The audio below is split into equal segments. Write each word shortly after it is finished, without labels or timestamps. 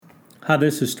Hi,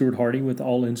 this is Stuart Hardy with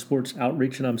All In Sports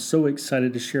Outreach, and I'm so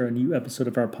excited to share a new episode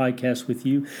of our podcast with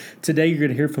you. Today, you're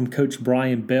going to hear from Coach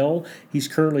Brian Bell. He's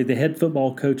currently the head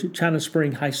football coach at China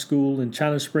Spring High School in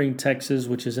China Spring, Texas,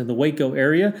 which is in the Waco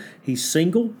area. He's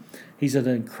single. He's an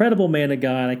incredible man of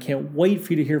God. I can't wait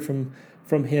for you to hear from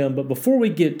him. But before we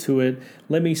get to it,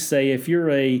 let me say, if you're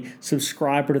a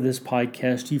subscriber to this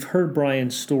podcast, you've heard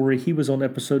Brian's story. He was on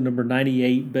episode number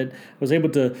 98, but I was able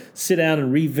to sit down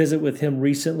and revisit with him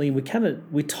recently.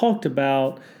 We talked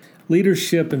about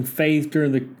leadership and faith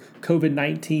during the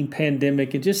COVID-19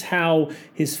 pandemic and just how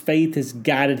his faith has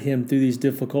guided him through these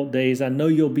difficult days. I know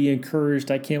you'll be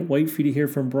encouraged. I can't wait for you to hear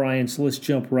from Brian, so let's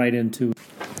jump right into it.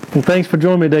 Well, thanks for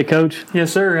joining me today, Coach.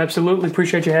 Yes, sir. Absolutely.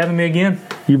 Appreciate you having me again.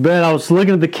 You bet. I was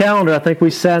looking at the calendar. I think we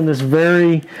sat in this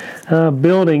very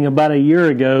building about a year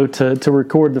ago to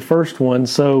record the first one.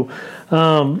 So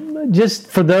just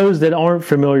for those that aren't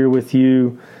familiar with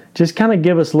you, just kind of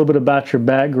give us a little bit about your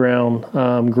background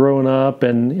growing up.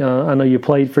 And I know you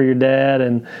played for your dad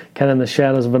and kind of in the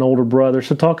shadows of an older brother.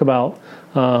 So talk about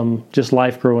just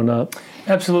life growing up.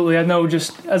 Absolutely. I know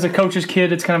just as a coach's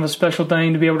kid, it's kind of a special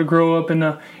thing to be able to grow up in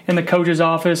the coach's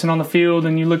office and on the field,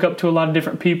 and you look up to a lot of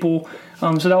different people.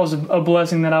 So that was a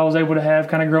blessing that I was able to have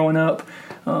kind of growing up.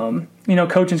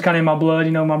 Coaching's kind of in my blood.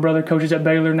 You know, my brother coaches at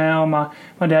Baylor now.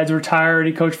 My dad's retired.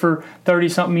 He coached for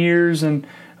 30-something years, and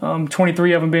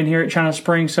 23 of them been here at China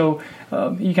Spring. So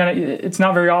it's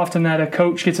not very often that a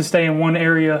coach gets to stay in one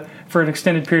area for an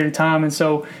extended period of time. And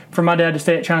so for my dad to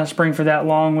stay at China Spring for that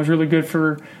long was really good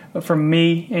for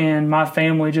me and my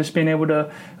family, just being able to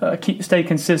stay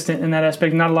consistent in that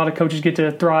aspect. Not a lot of coaches get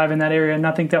to thrive in that area, and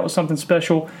I think that was something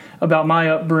special about my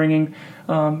upbringing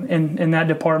in that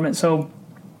department. So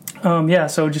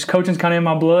just coaching's kind of in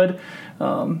my blood.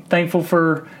 Thankful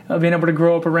for being able to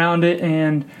grow up around it,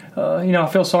 and I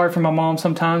feel sorry for my mom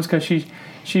sometimes because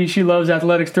she loves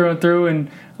athletics through and through, and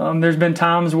there's been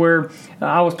times where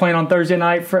I was playing on Thursday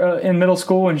night in middle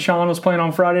school, and Sean was playing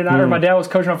on Friday night, or my dad was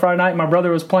coaching on Friday night, and my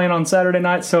brother was playing on Saturday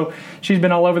night. So she's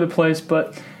been all over the place,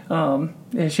 but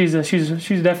she's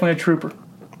definitely a trooper.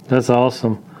 That's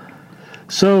awesome.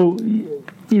 So,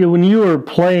 when you were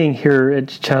playing here at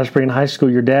China Spring High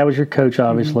School, your dad was your coach,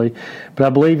 obviously, but I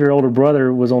believe your older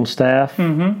brother was on staff.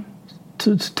 Mm-hmm.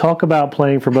 To talk about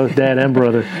playing for both dad and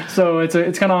brother. So it's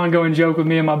kind of an ongoing joke with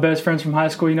me and my best friends from high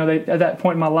school. At that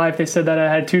point in my life, they said that I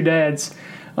had two dads,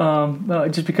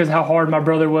 just because how hard my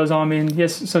brother was on me. And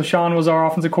yes, so Sean was our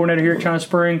offensive coordinator here at China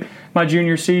Spring my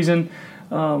junior season.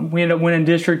 We ended up winning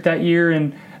district that year,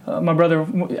 and my brother,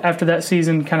 after that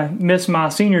season, kind of missed my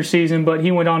senior season, but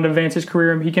he went on to advance his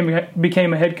career. He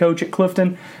became a head coach at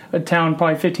Clifton, a town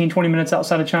probably 15, 20 minutes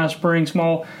outside of China Spring,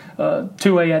 small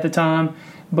 2A at the time.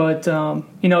 But,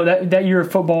 that year of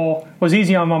football was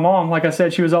easy on my mom. Like I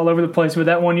said, she was all over the place. But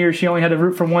that one year, she only had to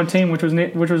root for one team, which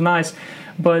was nice.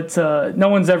 But no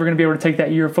one's ever going to be able to take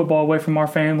that year of football away from our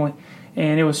family.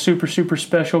 And it was super, super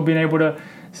special being able to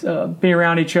be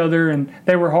around each other. And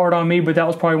they were hard on me, but that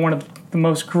was probably one of the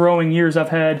most growing years I've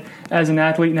had as an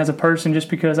athlete and as a person, just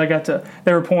because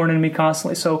they were pouring into me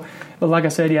constantly. So, but like I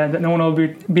said, no one will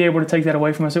be able to take that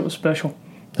away from us. It was special.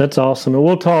 That's awesome. And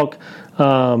we'll talk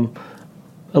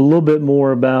a little bit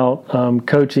more about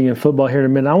coaching and football here in a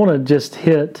minute. I want to just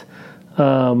hit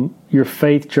your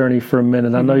faith journey for a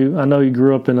minute. Mm-hmm. I know you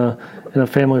grew up in a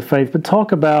family of faith, but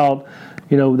talk about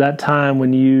that time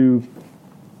when you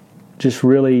just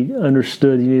really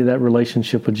understood you needed that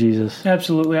relationship with Jesus.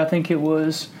 Absolutely. I think it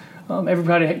was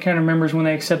everybody kind of remembers when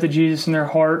they accepted Jesus in their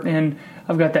heart, and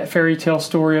I've got that fairy tale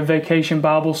story of Vacation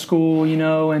Bible School,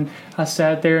 and I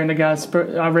sat there and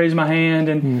I raised my hand,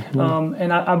 and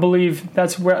and I believe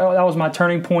that was my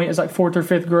turning point. It's like 4th or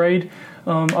 5th grade.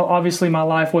 Obviously, my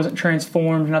life wasn't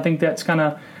transformed, and I think that's kind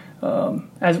of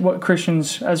as what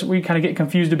Christians, as we kind of get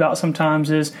confused about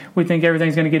sometimes, is we think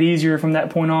everything's going to get easier from that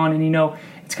point on, and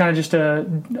it's kind of just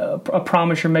a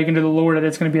promise you're making to the Lord that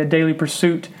it's going to be a daily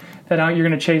pursuit, that you're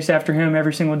going to chase after Him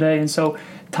every single day. And so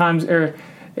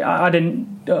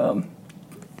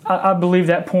I believe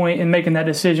that point in making that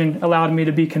decision allowed me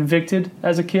to be convicted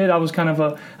as a kid. I was kind of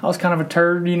a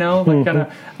turd,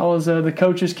 I was the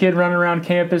coach's kid running around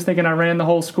campus thinking I ran the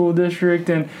whole school district,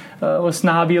 and was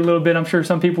snobby a little bit. I'm sure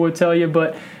some people would tell you,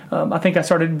 but I think I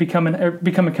started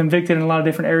becoming convicted in a lot of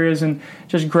different areas, and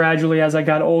just gradually as I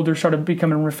got older started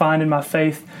becoming refined in my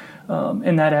faith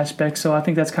in that aspect. So I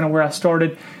think that's kind of where I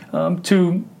started.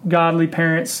 Two godly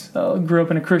parents, grew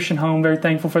up in a Christian home, very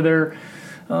thankful for their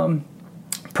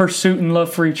pursuit and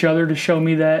love for each other to show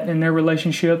me that in their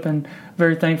relationship, and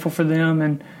very thankful for them.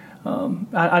 And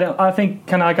I think,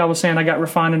 kind of like I was saying, I got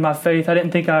refined in my faith. I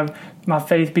didn't think my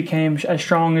faith became as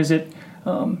strong as it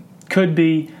could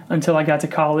be until I got to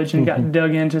college and got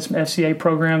dug into some FCA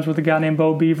programs with a guy named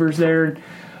Bo Beavers there.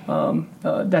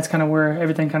 That's kind of where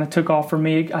everything kind of took off for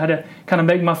me. I had to kind of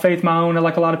make my faith my own,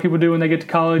 like a lot of people do when they get to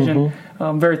college, and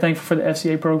I'm very thankful for the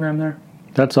FCA program there.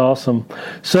 That's awesome.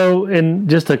 So, and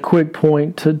just a quick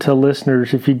point to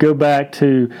listeners, if you go back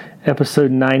to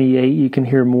episode 98, you can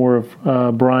hear more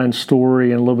of Brian's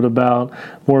story and a little bit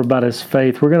more about his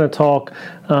faith. We're going to talk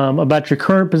about your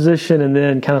current position and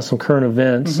then kind of some current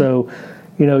events. So,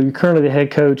 you're currently the head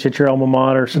coach at your alma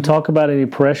mater. So talk about any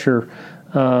pressure.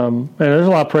 And there's a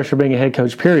lot of pressure being a head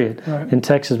coach, period, in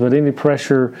Texas, but any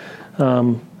pressure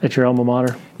at your alma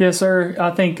mater? Yes, sir.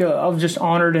 I think I was just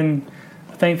honored and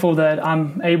thankful that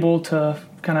I'm able to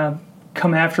kind of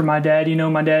come after my dad.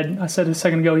 My dad, I said a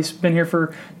second ago, he's been here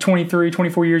for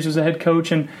 24 years as a head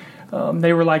coach, and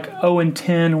they were like 0-10,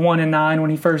 1-9 when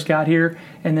he first got here.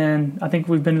 And then I think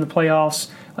we've been to the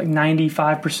playoffs like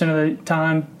 95% of the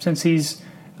time since he's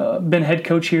been head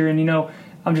coach here. And,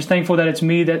 I'm just thankful that it's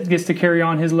me that gets to carry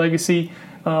on his legacy.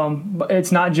 But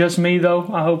it's not just me, though.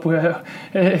 I hope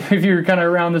if you're kind of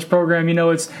around this program,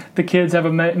 it's the kids have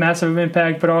a massive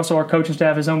impact, but also our coaching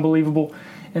staff is unbelievable.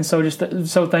 And so just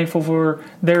so thankful for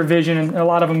their vision. And a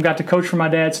lot of them got to coach for my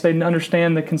dad, so they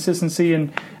understand the consistency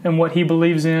and what he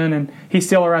believes in. And he's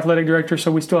still our athletic director,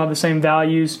 so we still have the same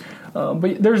values.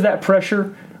 But there's that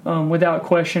pressure without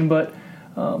question. But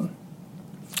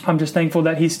I'm just thankful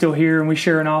that he's still here and we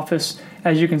share an office.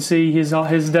 As you can see, his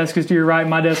desk is to your right,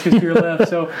 my desk is to your left.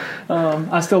 So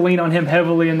I still lean on him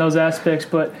heavily in those aspects,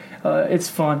 but it's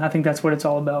fun. I think that's what it's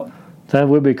all about. That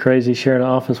would be crazy, sharing an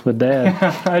office with Dad.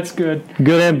 That's good.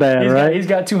 Good and bad, right? He's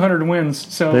got 200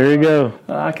 wins. So there you go.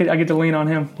 I get to lean on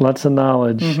him. Lots of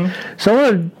knowledge. So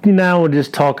I want to now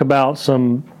just talk about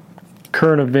some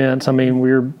current events. I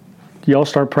mean, y'all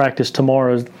start practice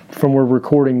tomorrow from we're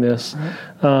recording this.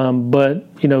 But,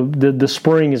 the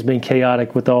spring has been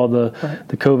chaotic with all the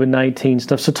COVID-19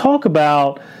 stuff. So talk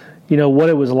about, what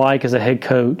it was like as a head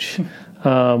coach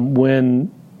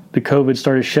when the COVID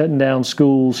started shutting down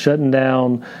schools, shutting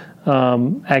down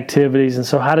activities. And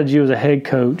so how did you as a head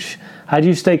coach, how did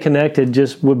you stay connected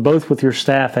just with your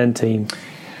staff and team?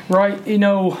 Right.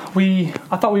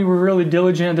 I thought we were really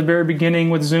diligent at the very beginning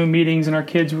with Zoom meetings, and our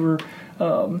kids were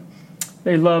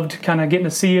they loved kind of getting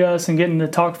to see us and getting to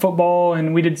talk football,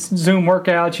 and we did Zoom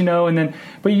workouts,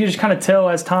 but you just kind of tell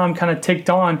as time kind of ticked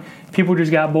on, people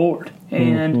just got bored.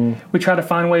 And we try to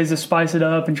find ways to spice it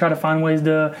up and try to find ways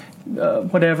to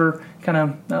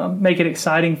make it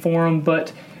exciting for them.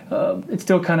 But it's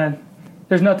still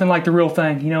there's nothing like the real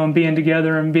thing, and being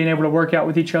together and being able to work out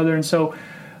with each other. And so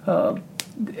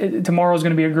tomorrow's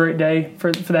going to be a great day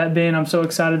for that, Ben. I'm so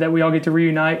excited that we all get to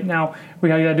reunite. Now we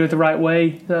got to do it the right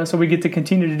way, so we get to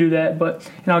continue to do that.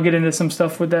 And I'll get into some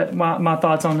stuff with that, my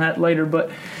thoughts on that later. But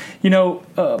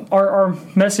our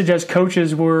message as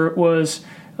coaches was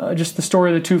just the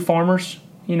story of the two farmers.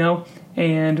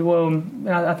 And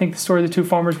I think the story of the two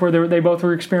farmers where they both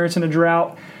were experiencing a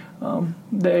drought.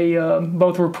 They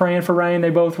both were praying for rain. They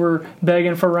both were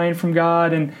begging for rain from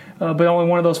God, and but only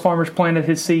one of those farmers planted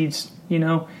his seeds.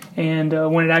 And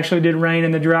when it actually did rain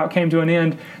and the drought came to an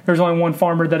end, there's only one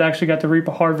farmer that actually got to reap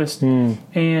a harvest.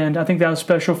 And I think that was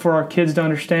special for our kids to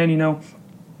understand.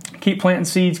 Keep planting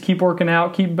seeds, keep working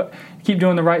out, keep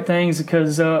doing the right things,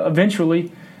 because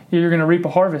eventually you're going to reap a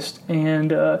harvest.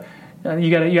 And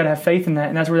you gotta have faith in that,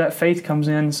 and that's where that faith comes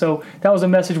in. So that was a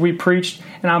message we preached,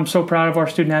 and I'm so proud of our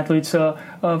student athletes. For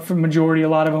the majority, a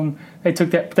lot of them, they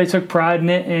took pride in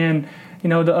it, and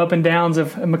the up and downs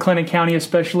of McLennan County,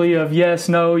 especially of yes,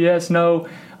 no,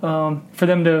 for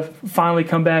them to finally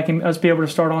come back and us be able to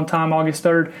start on time August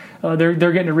 3rd, they're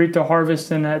getting to reap their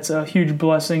harvest, and that's a huge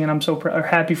blessing, and I'm so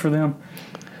happy for them.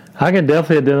 I can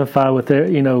definitely identify with their,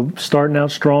 starting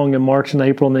out strong in March and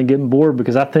April and then getting bored,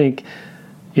 because I think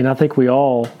we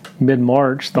all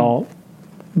mid-March thought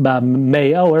by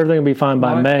May, everything will be fine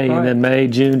by May. Right. And then May,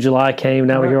 June, July came.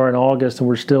 Now we are in August, and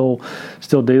we're still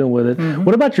dealing with it.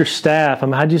 What about your staff?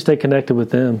 How did you stay connected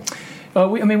with them?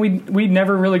 We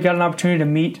never really got an opportunity to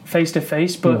meet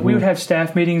face-to-face, but we would have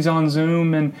staff meetings on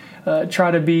Zoom and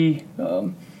try to be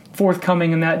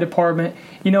forthcoming in that department.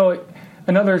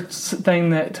 Another thing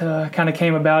that kind of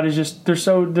came about is just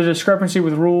the discrepancy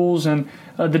with rules and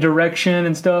the direction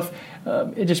and stuff.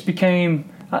 It just became,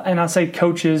 and I say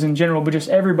coaches in general, but just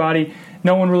everybody,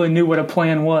 no one really knew what a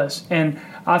plan was. And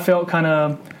I felt kind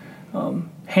of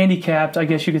handicapped, I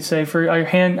guess you could say, for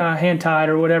hand-tied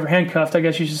or whatever, handcuffed, I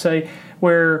guess you should say,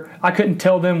 where I couldn't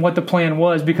tell them what the plan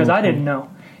was because I didn't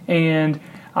know. And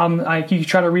you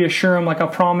try to reassure them, I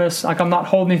promise, I'm not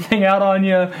holding anything out on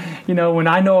you. When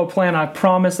I know a plan, I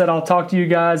promise that I'll talk to you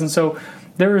guys. And so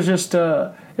there was just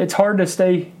it's hard to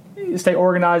stay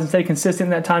organized and stay consistent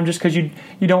in that time, just because you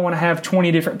don't want to have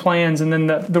 20 different plans and then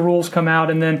the rules come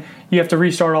out and then you have to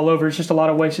restart all over. It's just a lot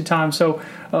of wasted time. So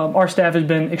our staff has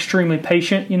been extremely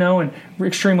patient, and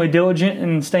extremely diligent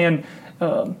and staying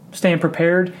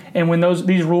prepared. And when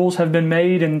these rules have been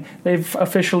made and they've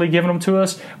officially given them to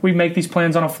us, we make these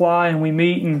plans on a fly and we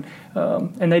meet, and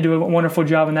they do a wonderful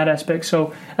job in that aspect.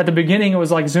 So at the beginning it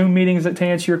was like Zoom meetings, to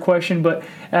answer your question, but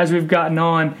as we've gotten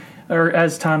on, or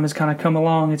as time has kind of come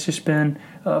along, it's just been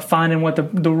finding what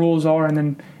the rules are and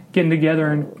then getting together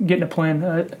and getting a plan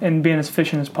and being as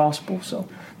efficient as possible. So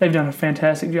they've done a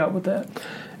fantastic job with that.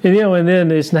 And, and then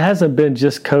it hasn't been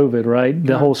just COVID, right?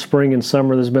 The whole spring and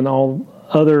summer, there's been all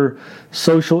other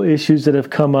social issues that have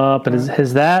come up. And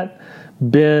has that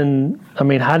been,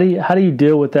 how do you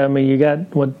deal with that? You got,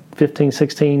 15,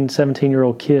 16,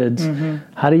 17-year-old kids. Mm-hmm.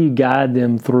 How do you guide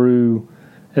them through,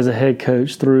 as a head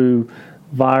coach, through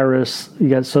virus, you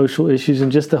got social issues,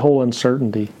 and just the whole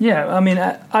uncertainty?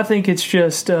 Yeah, I think it's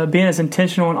just being as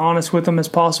intentional and honest with them as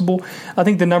possible. I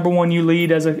think the number one you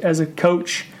lead as a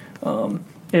coach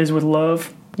is with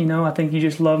love. I think you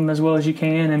just love them as well as you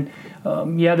can.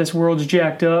 And this world's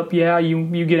jacked up. Yeah,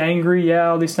 you get angry. Yeah,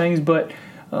 all these things. But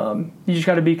you just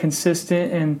got to be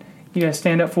consistent, and you got to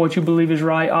stand up for what you believe is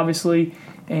right, obviously.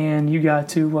 And you got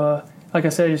to, like I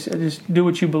said, just do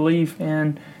what you believe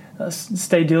and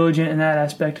stay diligent in that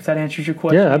aspect, if that answers your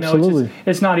question. Yeah, absolutely.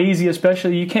 It's not easy,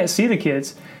 especially you can't see the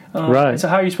kids. Right. So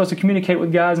how are you supposed to communicate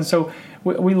with guys? And so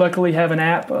we luckily have an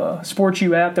app,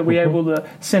 SportsU app, that we're able to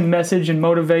send message and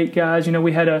motivate guys.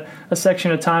 We had a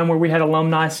section of time where we had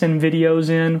alumni send videos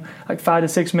in, like 5 to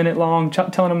 6 minute long,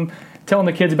 telling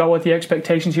the kids about what the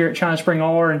expectations here at China Spring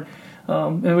are,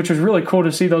 and which was really cool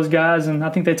to see those guys. And I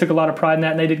think they took a lot of pride in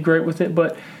that, and they did great with it.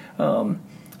 But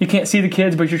you can't see the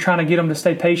kids, but you're trying to get them to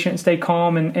stay patient, stay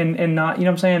calm, and not, you know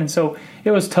what I'm saying? And so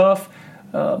it was tough,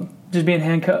 just being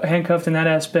handcuffed in that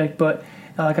aspect. But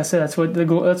like I said, that's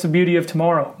the beauty of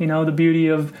tomorrow, the beauty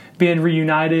of being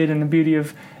reunited and the beauty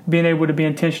of being able to be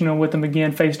intentional with them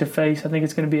again face to face. I think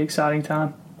it's going to be an exciting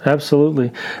time. Absolutely.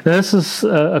 Now, this is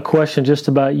a question just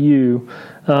about you.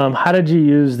 How did you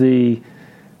use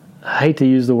I hate to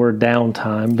use the word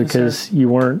downtime, because you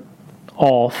weren't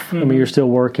off. Mm-hmm. You're still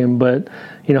working, but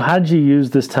how did you use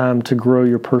this time to grow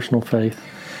your personal faith?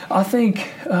 I think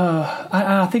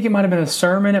I think it might have been a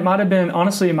sermon. It might have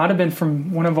been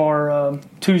from one of our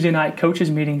Tuesday night coaches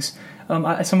meetings.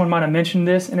 Someone might have mentioned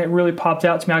this, and it really popped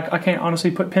out to me. I can't honestly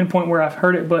pinpoint where I've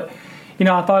heard it, but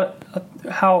I thought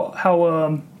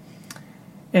how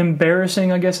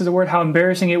embarrassing, I guess is the word, how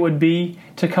embarrassing it would be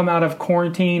to come out of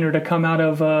quarantine or to come out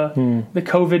of the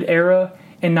COVID era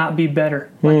and not be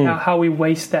better. Like how we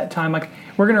waste that time. Like,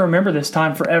 we're going to remember this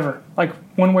time forever. Like,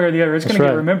 one way or the other, it's going to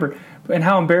get remembered. And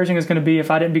how embarrassing it's going to be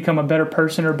if I didn't become a better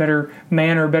person or a better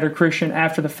man or a better Christian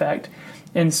after the fact.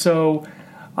 And so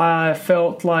I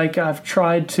felt like I've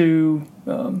tried to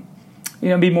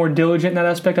be more diligent in that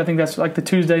aspect. I think that's like the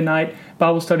Tuesday night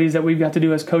Bible studies that we've got to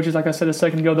do as coaches. Like I said a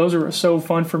second ago, those are so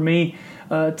fun for me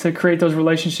to create those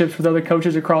relationships with other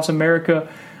coaches across America,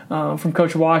 from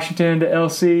Coach Washington to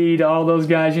LC to all those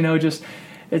guys.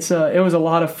 It was a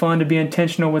lot of fun to be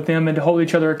intentional with them and to hold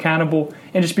each other accountable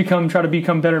and just try to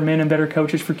become better men and better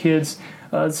coaches for kids.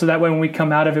 So that way, when we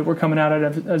come out of it, we're coming out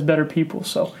of it as better people.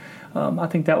 So I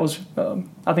think that was,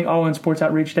 I think All In Sports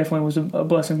Outreach definitely was a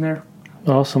blessing there.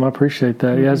 Awesome. I appreciate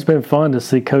that. Mm-hmm. Yeah, it's been fun to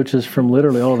see coaches from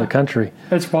literally all over the country.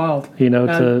 It's wild.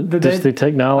 Just through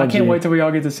technology. I can't wait till we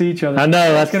all get to see each other. I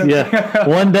know.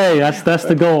 One day, that's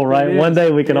the goal, right? One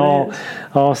day we can all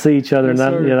see each other, and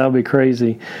that'll be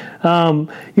crazy.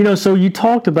 So you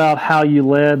talked about how you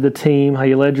led the team, how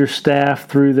you led your staff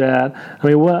through that.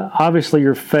 Obviously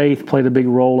your faith played a big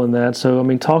role in that. So,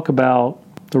 talk about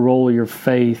the role of your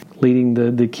faith leading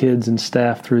the kids and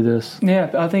staff through this. Yeah,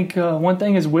 I think one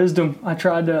thing is wisdom. I've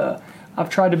tried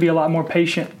to be a lot more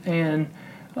patient in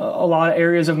a lot of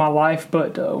areas of my life,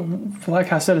 but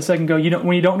like I said a second ago,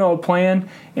 when you don't know a plan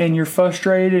and you're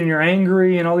frustrated and you're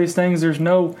angry and all these things,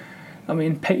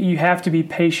 you have to be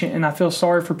patient. And I feel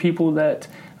sorry for people that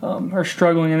are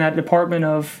struggling in that department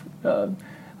of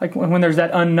like when there's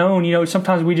that unknown,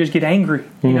 sometimes we just get angry,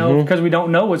 because we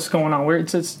don't know what's going on. Where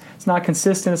it's not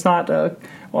consistent, it's not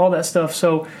all that stuff.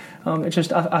 So it's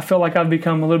just I feel like I've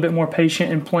become a little bit more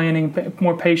patient in planning,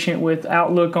 more patient with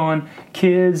outlook on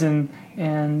kids and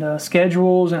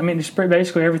schedules. Just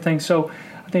basically everything. So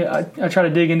I think I try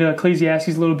to dig into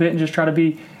Ecclesiastes a little bit and just try to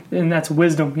be, and that's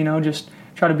wisdom. Just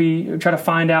try to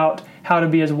find out how to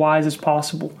be as wise as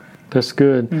possible. That's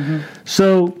good. Mm-hmm.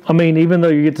 So, even though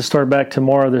you get to start back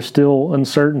tomorrow, there's still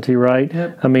uncertainty, right?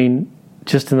 Yep.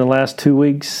 just in the last 2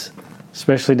 weeks,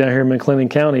 especially down here in McLennan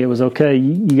County, it was okay.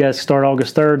 You guys start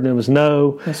August 3rd, and it was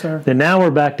no. Yes, sir. Then now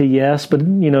we're back to yes. But, so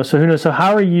who knows? So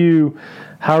how are you?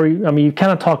 I mean, you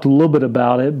kind of talked a little bit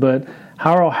about it, but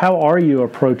how are you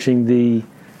approaching the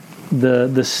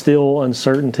still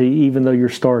uncertainty, even though you're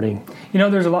starting?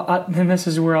 There's a lot, and this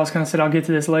is where I was kind of said I'll get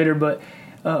to this later, but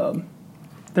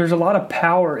there's a lot of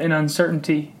power in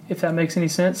uncertainty, if that makes any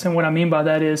sense. And what I mean by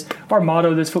that is our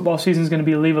motto this football season is going to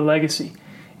be leave a legacy.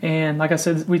 And like I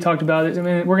said, we talked about it. I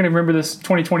mean, we're going to remember this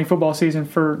 2020 football season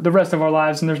for the rest of our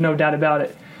lives, and there's no doubt about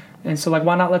it. And so,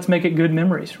 why not let's make it good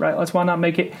memories, right? Why not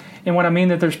make it – and when I mean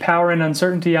that there's power in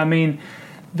uncertainty, I mean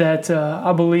that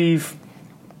I believe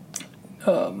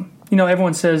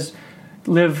everyone says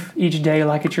live each day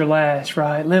like it's your last,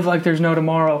 right? Live like there's no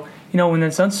tomorrow. When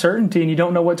it's uncertainty and you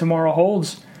don't know what tomorrow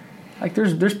holds,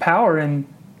 there's power in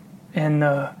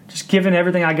just giving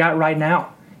everything I got right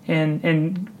now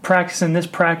and practicing this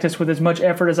practice with as much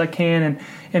effort as I can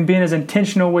and being as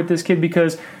intentional with this kid,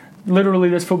 because literally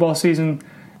this football season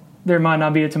there might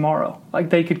not be a tomorrow.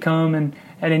 They could come and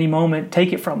at any moment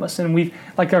take it from us, and we've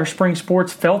our spring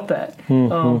sports felt that.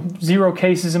 0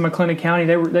 cases in McLennan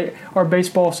County. Our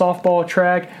baseball, softball,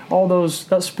 track, all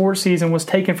that sports season was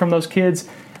taken from those kids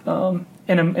in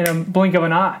a blink of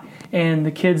an eye. And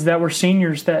the kids that were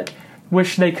seniors that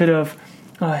wish they could have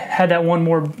had that one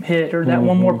more hit or that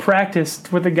one more practice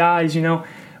with the guys.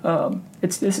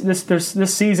 It's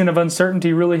this season of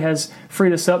uncertainty really has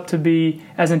freed us up to be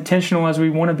as intentional as we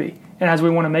want to be and as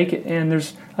we want to make it. And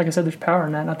there's, like I said, there's power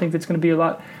in that. And I think that's going to be a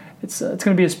lot. It's going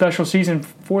to be a special season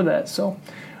for that. So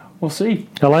we'll see.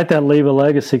 I like that leave a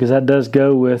legacy, because that does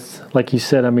go with, like you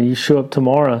said, you show up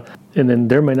tomorrow and then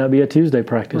there may not be a Tuesday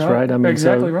practice, right?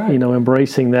 Exactly right.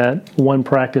 Embracing that one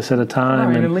practice at a time.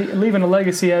 Right. And leaving a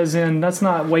legacy, as in, let's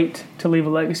not wait to leave a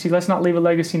legacy. Let's not leave a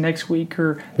legacy next week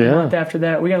or the month after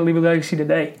that. We got to leave a legacy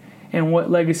today. And what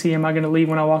legacy am I going to leave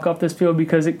when I walk off this field?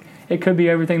 Because it could be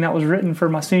everything that was written for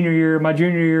my senior year, my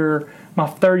junior year, or my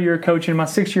third year of coaching, my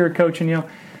 6th year of coaching.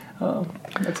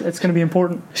 It's going to be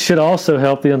important. Should also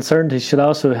help, the uncertainty should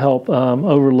also help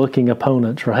overlooking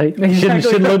opponents, right? Exactly. You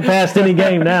shouldn't look past any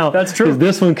game now. That's true. Because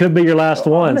this one could be your last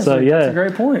one. Honestly, so, yeah. That's a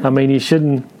great point. You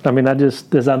shouldn't,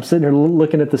 as I'm sitting here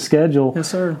looking at the schedule yes,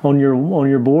 sir. on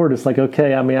your board, it's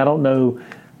okay, I don't know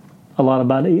a lot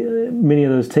about many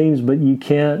of those teams, but you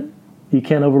can't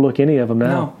overlook any of them now.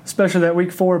 No, especially that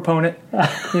week 4 opponent.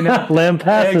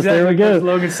 Lampasas, exactly. There we go.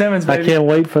 Logan Simmons, baby. I can't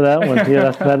wait for that one.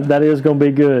 Yeah, that is going to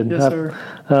be good. Yes, sir.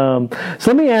 So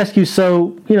let me ask you,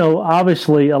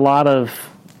 obviously a lot of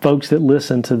folks that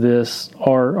listen to this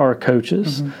are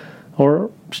coaches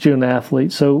or student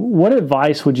athletes. So what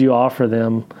advice would you offer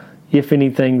them, if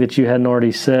anything that you hadn't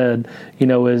already said,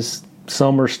 as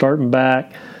some are starting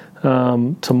back?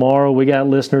 Tomorrow we got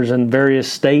listeners in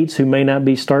various states who may not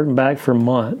be starting back for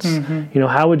months.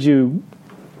 How would you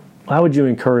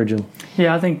encourage them?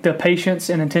 Yeah, I think the patience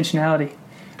and intentionality.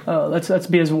 Let's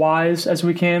be as wise as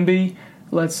we can be.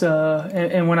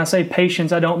 And when I say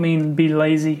patience, I don't mean be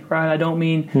lazy, right? I don't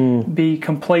mean be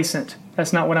complacent.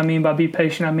 That's not what I mean by be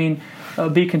patient. I mean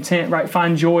be content, right?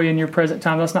 Find joy in your present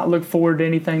time. Let's not look forward to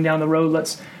anything down the road.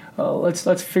 Let's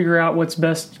figure out what's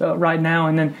best right now,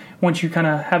 and then once you kind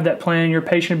of have that plan and you're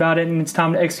patient about it, and it's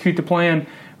time to execute the plan,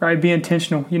 right? Be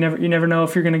intentional. You never know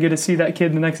if you're going to get to see that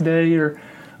kid the next day or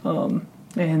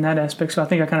in that aspect. So I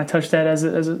think I kind of touched that as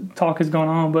a talk has gone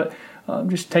on, but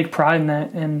just take pride in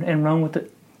that and run with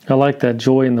it. I like that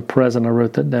joy in the present. I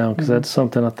wrote that down because that's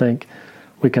something I think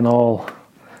we can all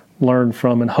learn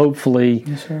from, and hopefully,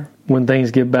 yes, sir. When things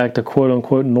get back to quote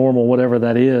unquote normal, whatever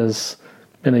that is,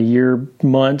 in a year,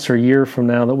 months, or year from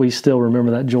now, that we still remember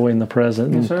that joy in the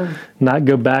present and not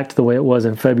go back to the way it was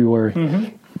in February.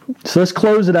 So let's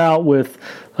close it out with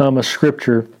a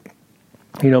scripture,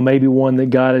 maybe one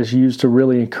that God has used to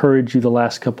really encourage you the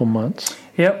last couple months.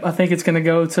 Yep, I think it's going to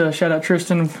go to shout out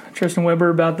Tristan Weber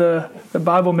about the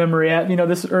Bible memory app.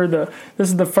 This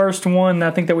is the first one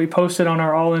I think that we posted on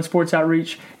our All In Sports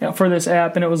outreach for this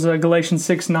app, and it was Galatians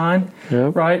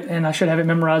 6:9, right? And I should have it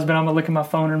memorized, but I'm gonna look at my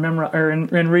phone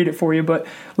and read it for you. But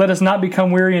let us not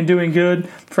become weary in doing good,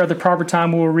 for at the proper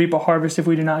time we will reap a harvest if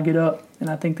we do not get up. And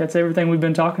I think that's everything we've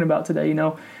been talking about today.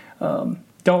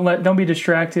 Don't be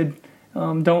distracted.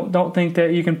 Don't think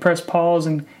that you can press pause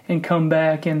and come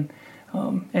back and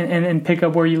pick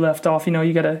up where you left off.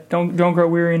 You gotta don't grow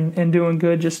weary in doing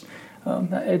good. Just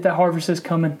that harvest is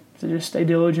coming. So just stay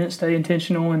diligent, stay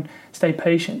intentional, and stay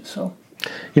patient. So,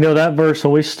 that verse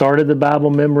when we started the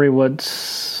Bible memory,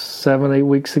 7-8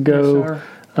 weeks ago,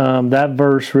 yes, that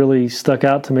verse really stuck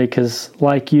out to me because,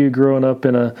 like you, growing up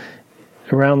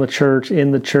around the church,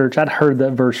 in the church, I'd heard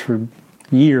that verse for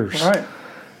years. Right.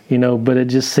 But it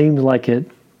just seemed like it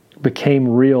became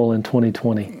real in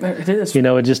 2020. It is.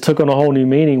 It just took on a whole new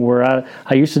meaning where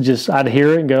I used to I'd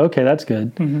hear it and go, okay, that's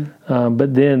good. Mm-hmm.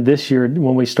 But then this year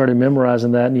when we started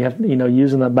memorizing that, and you have,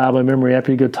 using that Bible memory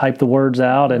after you go type the words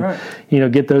out and,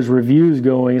 right. Get those reviews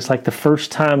going, it's like the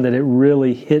first time that it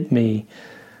really hit me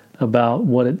about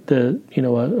what a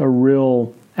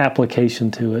real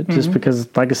application to it, just because,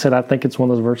 like I said, I think it's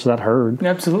one of those verses I'd heard.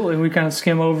 Absolutely. We kind of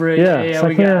skim over it. Yeah, it's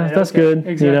like, that's good.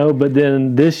 Exactly. But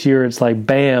then this year it's like,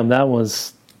 bam, that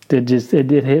was, it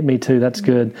did hit me too. That's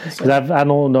good. Because I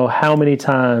don't know how many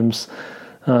times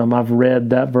I've read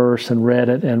that verse and read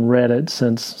it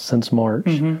since March.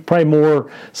 Mm-hmm. Probably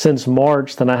more since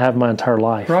March than I have my entire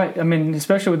life. Right. I mean,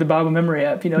 especially with the Bible memory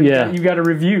app, you got to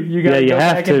review. You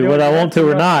have to, whether I want to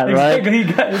or not, right?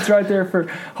 Exactly. It's right there for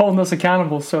holding us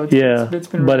accountable. So it's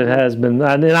been. But it has been,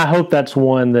 and I hope that's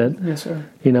one that, yes, sir.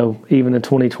 Even in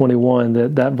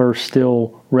 2021, that verse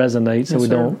still resonates, so we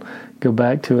don't go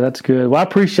back to it. That's good. Well, I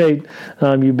appreciate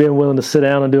you being willing to sit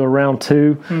down and do a round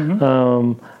two.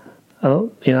 Mm-hmm.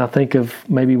 I think of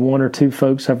maybe one or two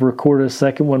folks I've recorded a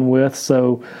second one with.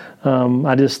 So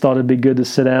I just thought it'd be good to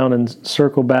sit down and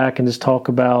circle back and just talk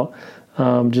about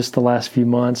just the last few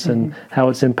months and how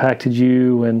it's impacted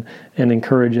you and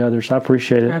encourage others. I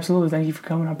appreciate it. Absolutely. Thank you for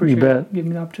coming. I appreciate it.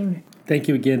 Giving me the opportunity. Thank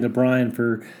you again to Brian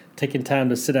for taking time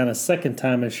to sit down a second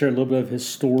time and share a little bit of his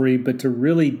story, but to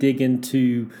really dig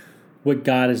into what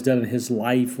God has done in his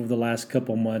life over the last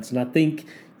couple of months. And I think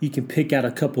you can pick out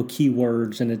a couple key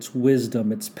words, and it's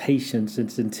wisdom, it's patience,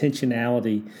 it's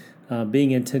intentionality, being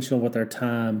intentional with our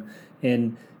time,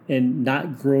 and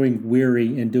not growing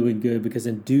weary in doing good, because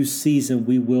in due season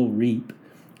we will reap,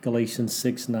 Galatians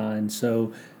 6:9.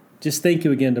 So just thank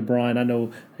you again to Brian. I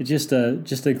know just an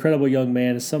incredible young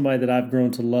man, is somebody that I've grown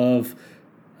to love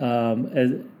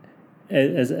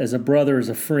as a brother, as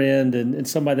a friend, and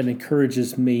somebody that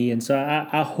encourages me. And so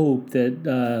I hope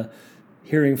that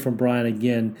hearing from Brian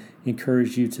again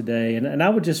encouraged you today. And I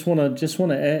would just want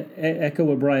to echo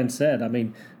what Brian said. I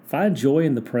mean, find joy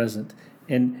in the present,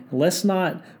 and let's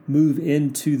not move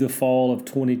into the fall of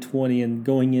 2020 and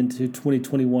going into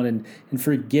 2021 and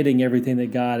forgetting everything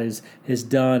that God has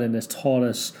done and has taught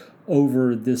us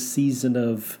over this season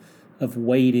of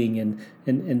waiting and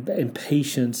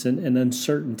patience and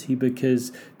uncertainty,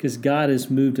 because God has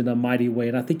moved in a mighty way.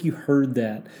 And I think you heard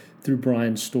that through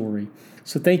Brian's story.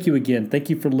 So thank you again.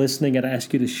 Thank you for listening. I'd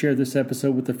ask you to share this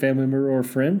episode with a family member or a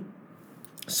friend,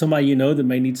 somebody that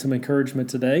may need some encouragement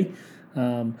today.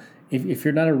 If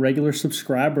you're not a regular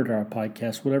subscriber to our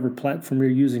podcast, whatever platform you're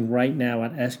using right now,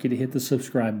 I'd ask you to hit the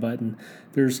subscribe button.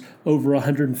 There's over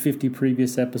 150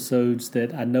 previous episodes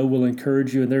that I know will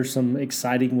encourage you, and there's some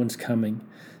exciting ones coming.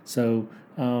 So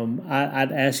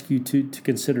I'd ask you to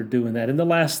consider doing that. And the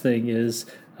last thing is,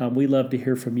 we love to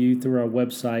hear from you through our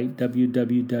website,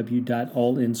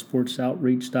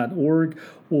 www.allinsportsoutreach.org,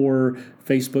 or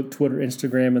Facebook, Twitter,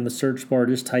 Instagram. In the search bar,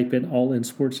 just type in All In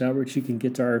Sports Outreach. You can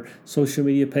get to our social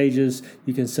media pages.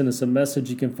 You can send us a message.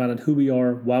 You can find out who we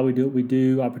are, why we do what we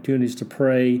do, opportunities to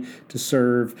pray, to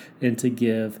serve, and to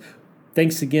give.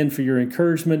 Thanks again for your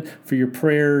encouragement, for your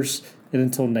prayers, and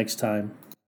until next time.